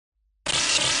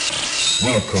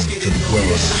Welcome to the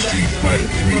world of Street Fighter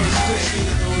 3.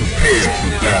 Prepare for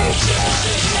battle.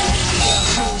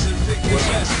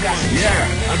 Yeah,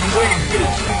 I've been waiting for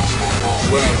this.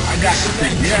 Well, I got to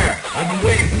think, yeah, I've been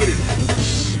waiting for this.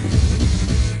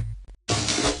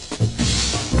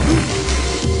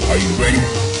 Are you ready?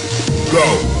 Go!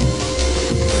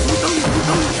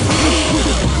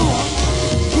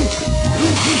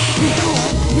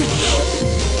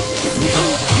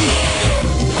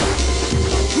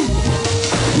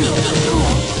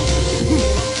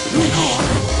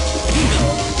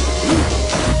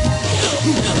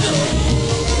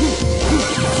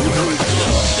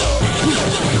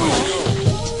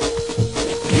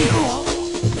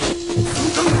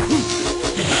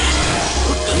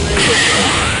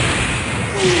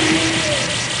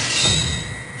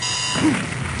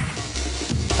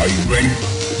 Are you ready?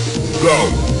 Go!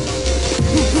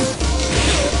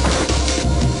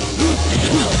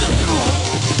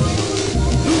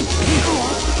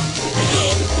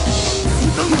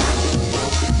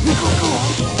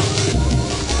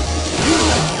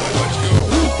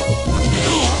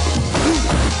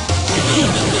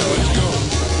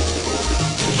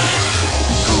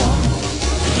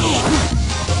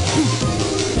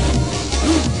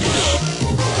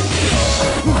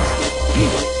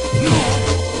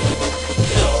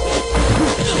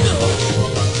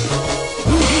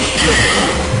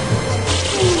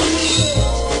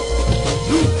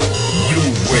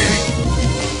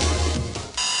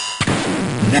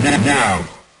 Now,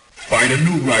 find a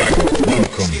new rival.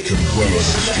 Welcome to the world of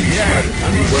Street Fighter.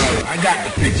 Well, I got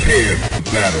to prepare for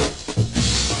battle.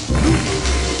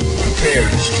 Prepare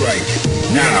to strike.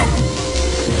 Now.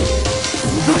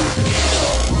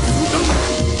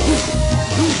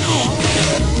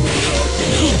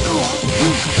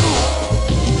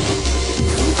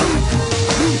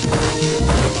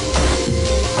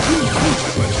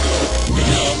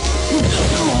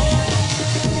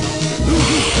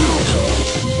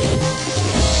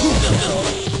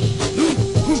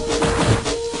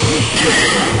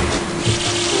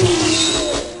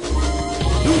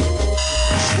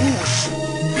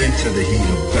 Into the heat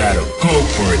of battle. Go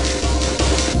for it.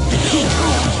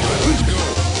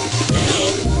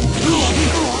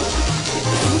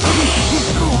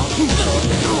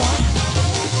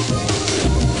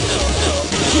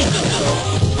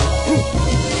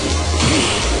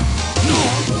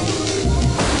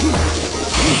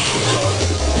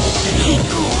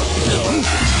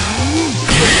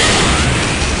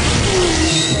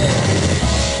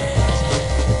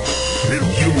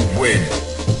 You win.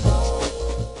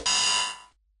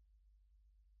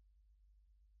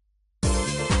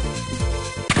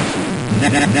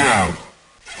 Now,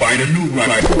 find a new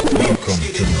rival. Welcome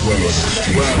to the world of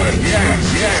Street Fighter.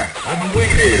 Yeah, I've been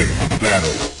waiting here for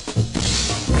battle.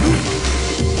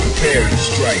 Prepare to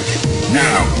strike.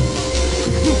 Now.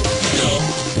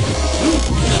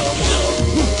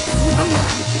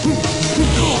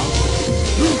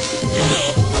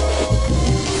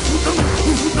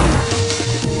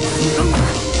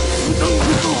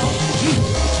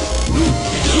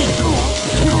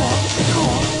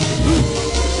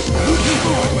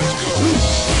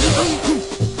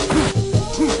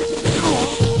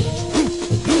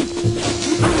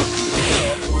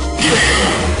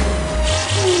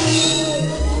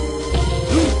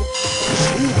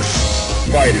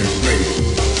 Fighters ready.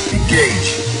 Engage.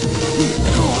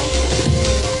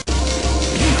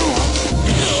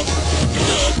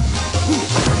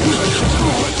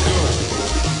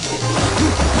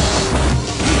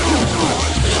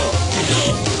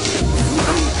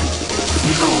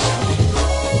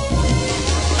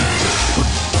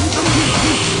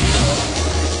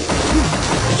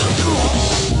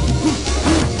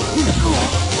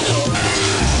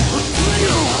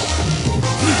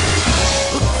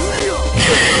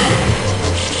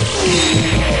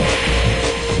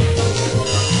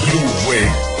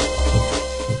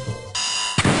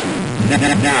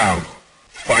 Now,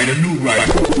 find a new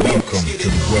rival. Welcome to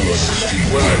the world of Street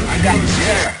Fighter. Well, I got it.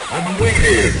 Yeah, I've been waiting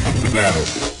here for battle.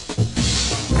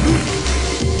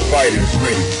 Fighters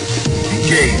ready.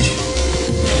 Engage.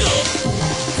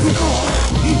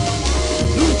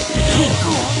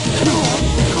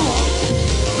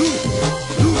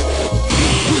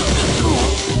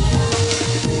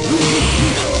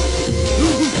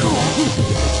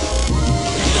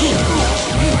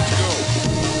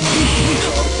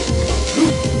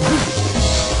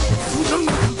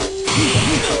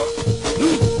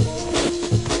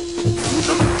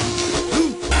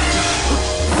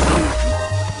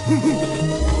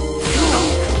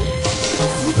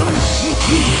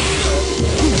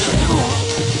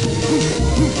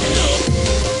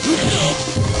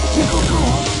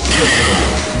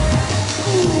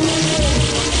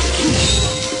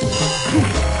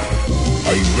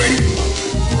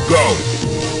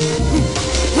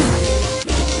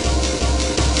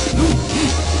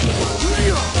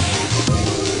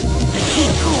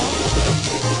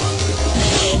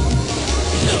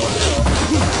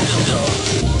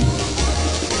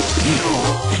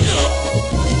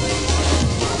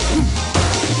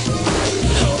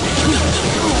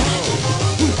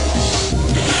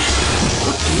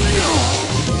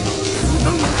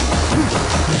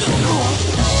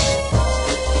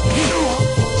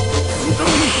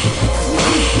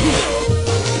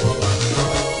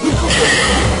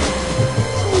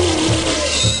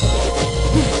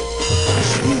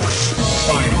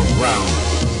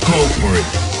 for it.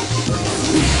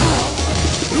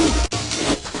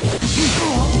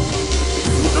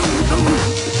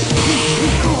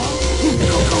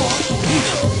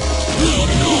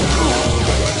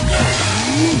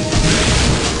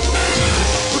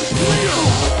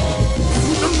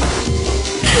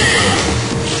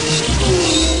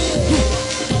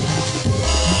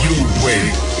 You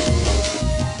wait.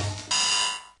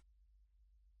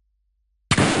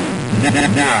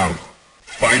 Now,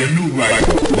 find a new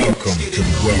rival. Welcome to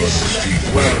the world of the street.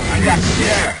 Well, I got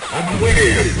I'm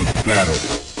prepared for the battle.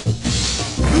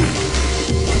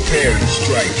 Prepare to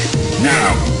strike.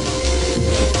 Now.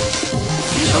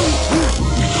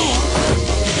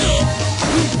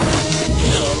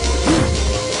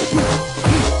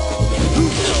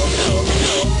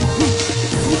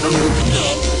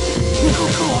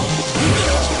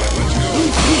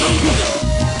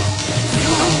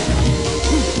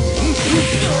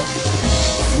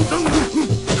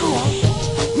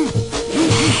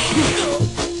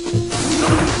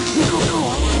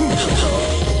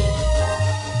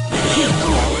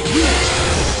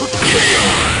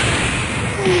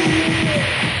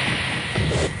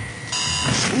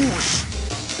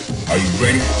 Are you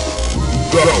ready?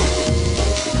 Go!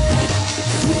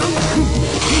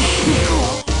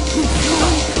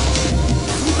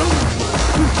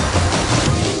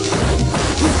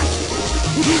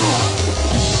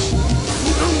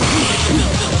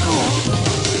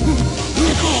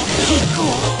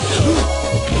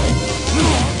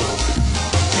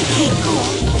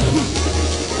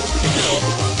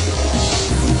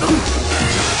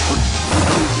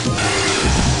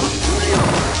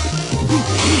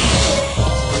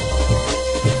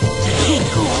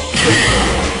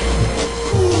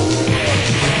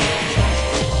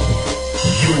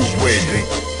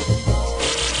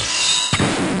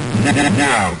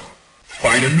 Now,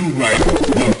 find a new rival.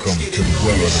 Welcome to the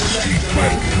world of the street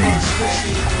fighter.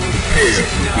 Prepare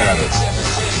for battle.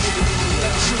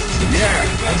 Yeah,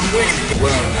 I've been waiting.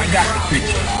 Well, I got the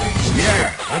picture. Yeah,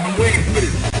 I've been waiting for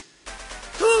this.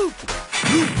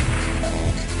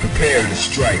 Prepare to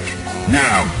strike.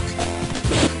 Now.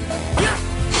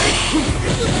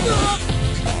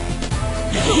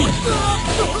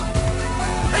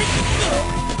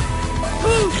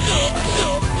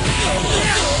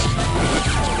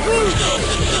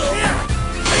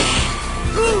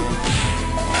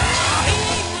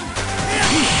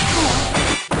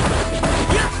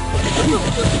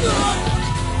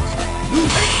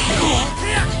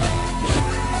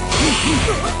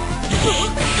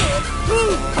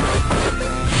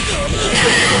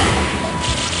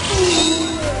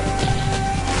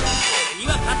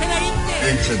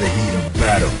 Into the heat of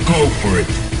battle. Go for it.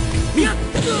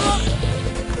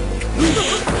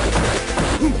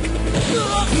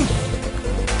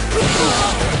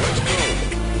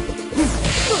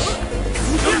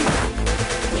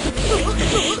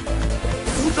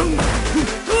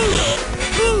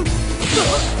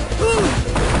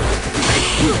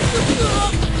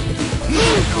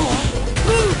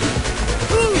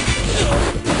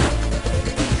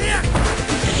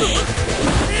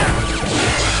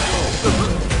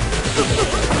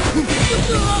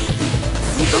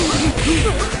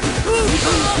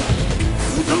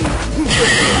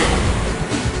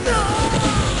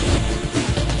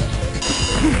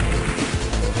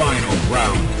 Final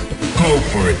round. Go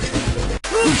for it.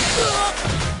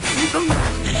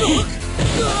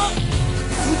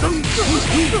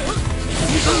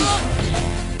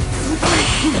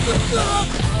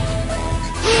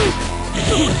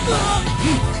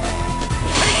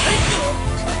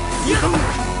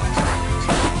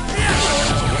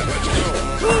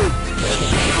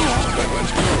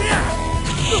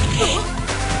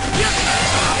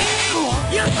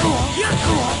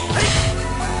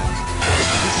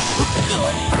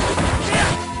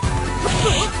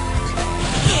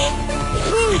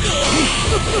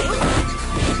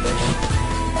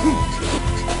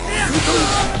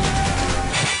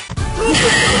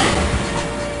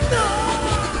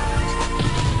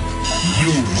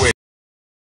 You win.